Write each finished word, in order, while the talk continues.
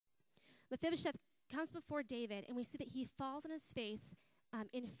Mephibosheth comes before David, and we see that he falls on his face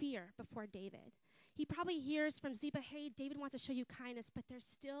in fear before David. He probably hears from Ziba, hey, David wants to show you kindness, but there's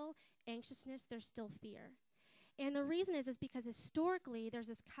still anxiousness, there's still fear. And the reason is because historically there's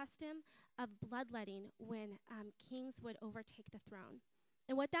this custom of bloodletting when kings would overtake the throne.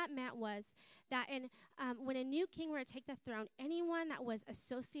 And what that meant was that when a new king were to take the throne, anyone that was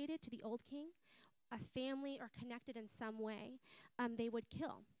associated to the old king, a family or connected in some way, they would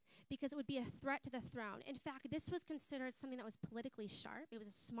kill because it would be a threat to the throne. In fact, this was considered something that was politically sharp. It was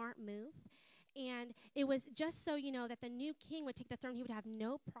a smart move. And it was just so you know that the new king would take the throne. He would have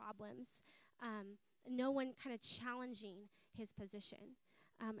no problems, no one kind of challenging his position,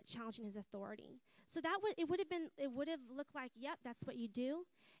 challenging his authority. So it would have looked like, yep, that's what you do.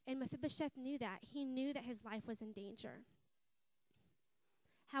 And Mephibosheth knew that. He knew that his life was in danger.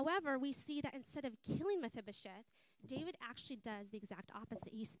 However, we see that instead of killing Mephibosheth, David actually does the exact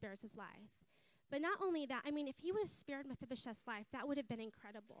opposite. He spares his life. But not only that, I mean, if he would have spared Mephibosheth's life, that would have been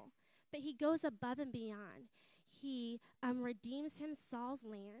incredible. But he goes above and beyond. He redeems him Saul's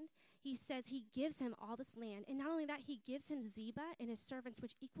land. He says he gives him all this land. And not only that, he gives him Ziba and his servants,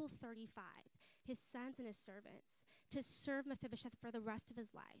 which equal 35, his sons and his servants, to serve Mephibosheth for the rest of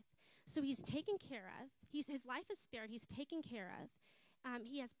his life. So he's taken care of. His life is spared. He's taken care of.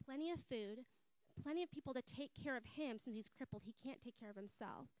 He has plenty of food, plenty of people to take care of him since he's crippled. He can't take care of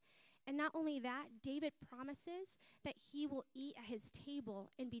himself. And not only that, David promises that he will eat at his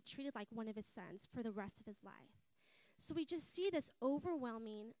table and be treated like one of his sons for the rest of his life. So we just see this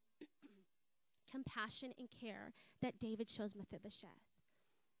overwhelming compassion and care that David shows Mephibosheth.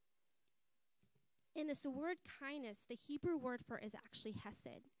 In this word kindness, the Hebrew word for it is actually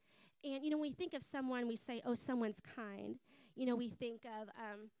hesed. And, when we think of someone, we say, oh, someone's kind. We think of,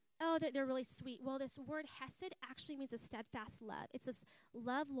 oh, they're really sweet. Well, this word hesed actually means a steadfast love. It's this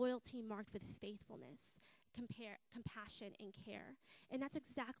love, loyalty marked with faithfulness, compassion, and care. And that's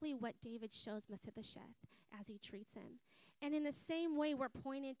exactly what David shows Mephibosheth as he treats him. And in the same way, we're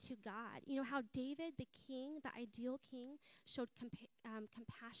pointed to God. How David, the king, the ideal king, showed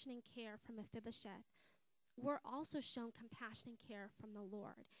compassion and care from Mephibosheth. We're also shown compassion and care from the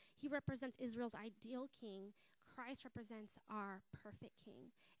Lord. He represents Israel's ideal king. Christ represents our perfect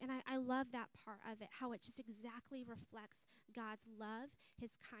king. And I love that part of it, how it just exactly reflects God's love,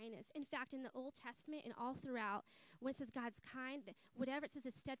 his kindness. In fact, in the Old Testament and all throughout, when it says God's kind, whatever it says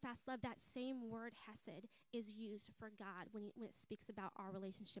is steadfast love, that same word hesed is used for God when it speaks about our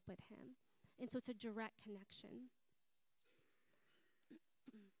relationship with him. And so it's a direct connection.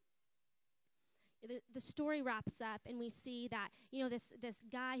 The story wraps up, and we see that, this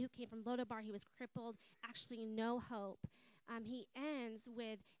guy who came from Lodabar, he was crippled, actually no hope. He ends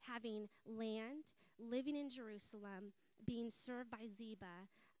with having land, living in Jerusalem, being served by Ziba,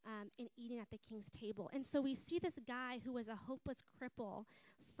 and eating at the king's table. And so we see this guy who was a hopeless cripple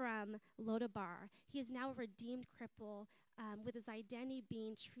from Lodabar. He is now a redeemed cripple with his identity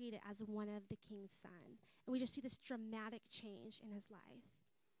being treated as one of the king's son. And we just see this dramatic change in his life.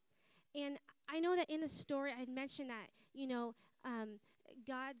 And I know that in the story, I had mentioned that,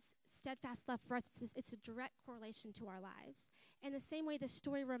 God's steadfast love for us, it's a direct correlation to our lives. And the same way, the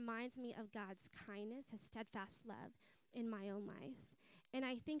story reminds me of God's kindness, his steadfast love in my own life. And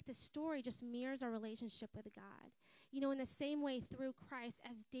I think the story just mirrors our relationship with God. In the same way, through Christ,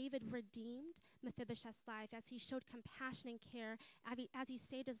 as David redeemed Mephibosheth's life, as he showed compassion and care, as he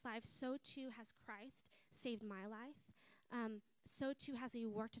saved his life, so too has Christ saved my life. So too has he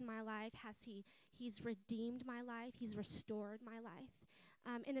worked in my life, he's redeemed my life, he's restored my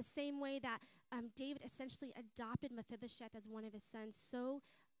life. In the same way that David essentially adopted Mephibosheth as one of his sons, so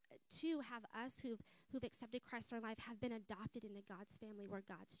too have us who've accepted Christ in our life have been adopted into God's family. We're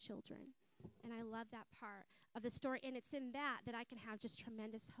God's children. And I love that part of the story. And it's in that I can have just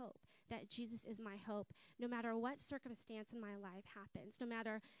tremendous hope, that Jesus is my hope, no matter what circumstance in my life happens, no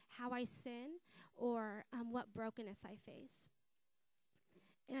matter how I sin or what brokenness I face.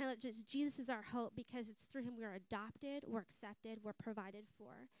 And I love just Jesus is our hope because it's through him we are adopted, we're accepted, we're provided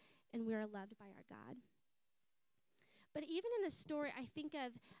for, and we are loved by our God. But even in the story, I think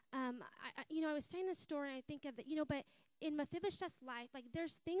of, I was studying the story and I think of that, but in Mephibosheth's life, like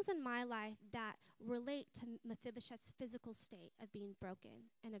there's things in my life that relate to Mephibosheth's physical state of being broken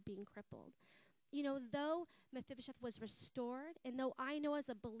and of being crippled. Though Mephibosheth was restored, and though I know as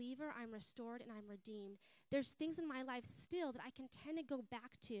a believer I'm restored and I'm redeemed, there's things in my life still that I can tend to go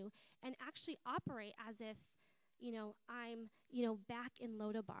back to and actually operate as if, I'm, back in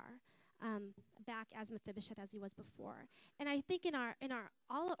Lodabar, back as Mephibosheth as he was before. And I think in our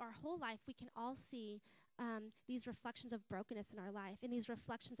whole life we can all see these reflections of brokenness in our life and these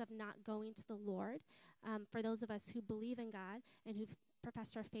reflections of not going to the Lord. For those of us who believe in God and who've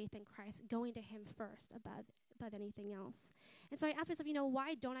professed our faith in Christ, going to him first above anything else. And so I ask myself,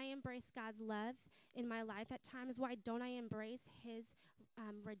 why don't I embrace God's love in my life at times? Why don't I embrace his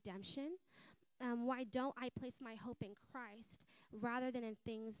redemption? Why don't I place my hope in Christ rather than in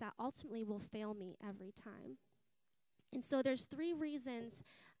things that ultimately will fail me every time? And so there's 3 reasons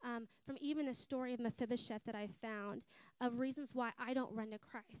from even the story of Mephibosheth that I found of reasons why I don't run to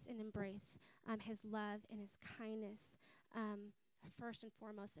Christ and embrace his love and his kindness first and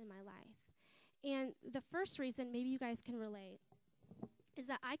foremost in my life. And the first reason, maybe you guys can relate, is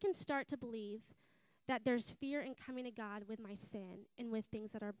that I can start to believe that there's fear in coming to God with my sin and with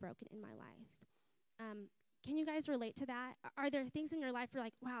things that are broken in my life. Can you guys relate to that? Are there things in your life where you're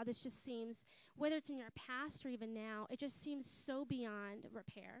like, wow, this just seems, whether it's in your past or even now, it just seems so beyond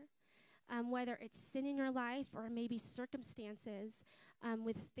repair? Whether it's sin in your life or maybe circumstances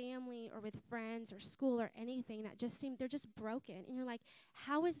with family or with friends or school or anything that just seem, they're just broken. And you're like,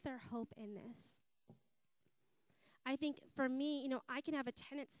 how is there hope in this? I think for me, I can have a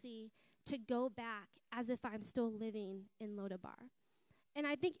tendency to go back as if I'm still living in Lodabar. And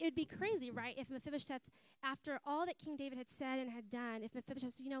I think it would be crazy, right, if Mephibosheth, after all that King David had said and had done, if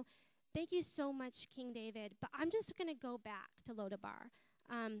Mephibosheth said, thank you so much, King David, but I'm just going to go back to Lodabar.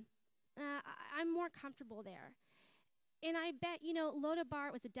 I'm more comfortable there. And I bet,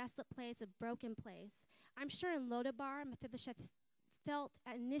 Lodabar was a desolate place, a broken place. I'm sure in Lodabar, Mephibosheth felt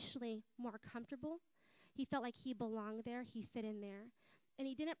initially more comfortable. He felt like he belonged there, he fit in there. And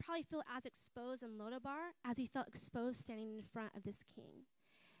he didn't probably feel as exposed in Lodabar as he felt exposed standing in front of this king.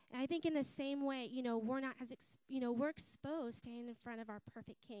 And I think in the same way, we're not as, we're exposed standing in front of our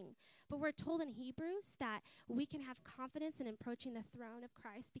perfect king. But we're told in Hebrews that we can have confidence in approaching the throne of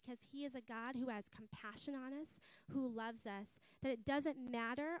Christ because he is a God who has compassion on us, who loves us, that it doesn't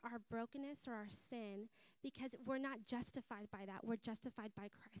matter our brokenness or our sin because we're not justified by that. We're justified by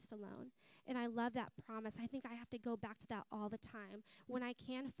Christ alone. And I love that promise. I think I have to go back to that all the time when I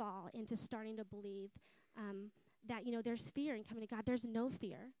can fall into starting to believe that, there's fear in coming to God. There's no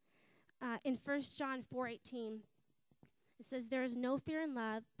fear. In 1 John 4:18, it says, there is no fear in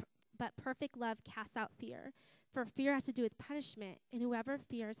love, but perfect love casts out fear. For fear has to do with punishment, and whoever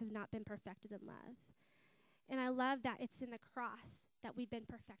fears has not been perfected in love. And I love that it's in the cross that we've been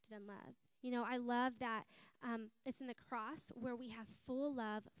perfected in love. I love that it's in the cross where we have full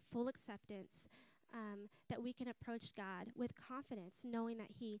love, full acceptance, that we can approach God with confidence, knowing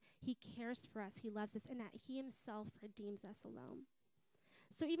that he cares for us, he loves us, and that he himself redeems us alone.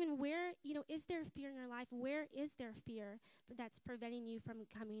 So even where, is there fear in your life? Where is there fear that's preventing you from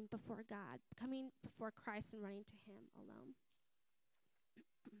coming before God, coming before Christ and running to him alone?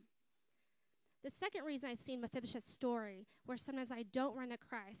 The second reason I see in Mephibosheth's story, where sometimes I don't run to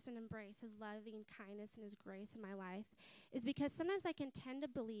Christ and embrace his loving kindness and his grace in my life, is because sometimes I can tend to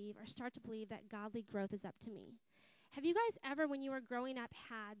believe or start to believe that godly growth is up to me. Have you guys ever, when you were growing up,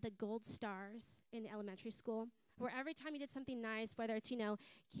 had the gold stars in elementary school? Where every time you did something nice, whether it's,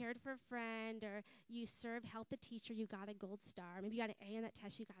 cared for a friend or you helped the teacher, you got a gold star. Maybe you got an A on that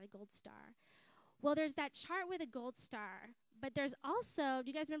test, you got a gold star. Well, there's that chart with a gold star, but there's also, do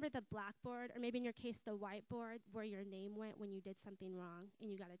you guys remember the blackboard, or maybe in your case, the whiteboard, where your name went when you did something wrong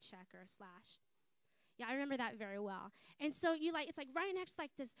and you got a check or a slash? Yeah, I remember that very well. And so it's like right next to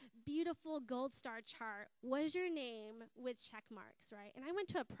this beautiful gold star chart was your name with check marks, right? And I went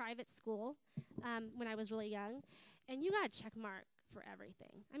to a private school when I was really young, and you got a check mark for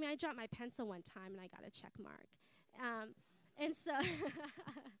everything. I mean, I dropped my pencil one time and I got a check mark. And so,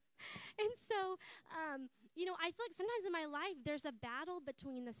 I feel like sometimes in my life there's a battle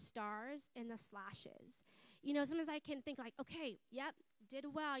between the stars and the slashes. Sometimes I can think like, okay, yep, did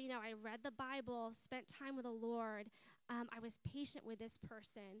well. I read the Bible, spent time with the Lord. I was patient with this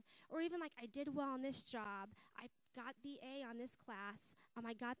person. Or even like I did well on this job. I got the A on this class.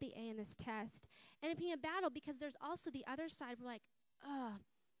 I got the A in this test. And it being a battle because there's also the other side where like, oh,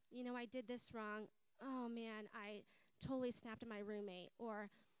 I did this wrong. Oh, man, I totally snapped at my roommate. Or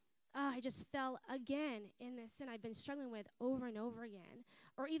I just fell again in this sin I've been struggling with over and over again.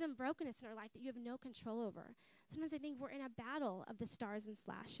 Or even brokenness in our life that you have no control over. Sometimes I think we're in a battle of the stars and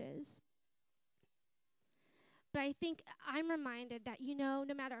slashes. But I think I'm reminded that, no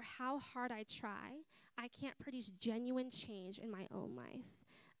matter how hard I try, I can't produce genuine change in my own life.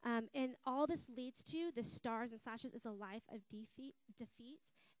 And all this leads to, the stars and slashes, is a life of defeat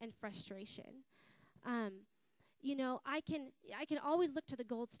and frustration. I can always look to the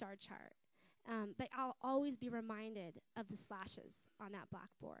gold star chart But I'll always be reminded of the slashes on that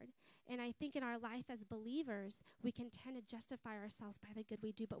blackboard. And I think in our life as believers, we can tend to justify ourselves by the good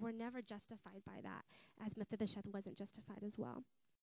we do, but we're never justified by that, as Mephibosheth wasn't justified as well.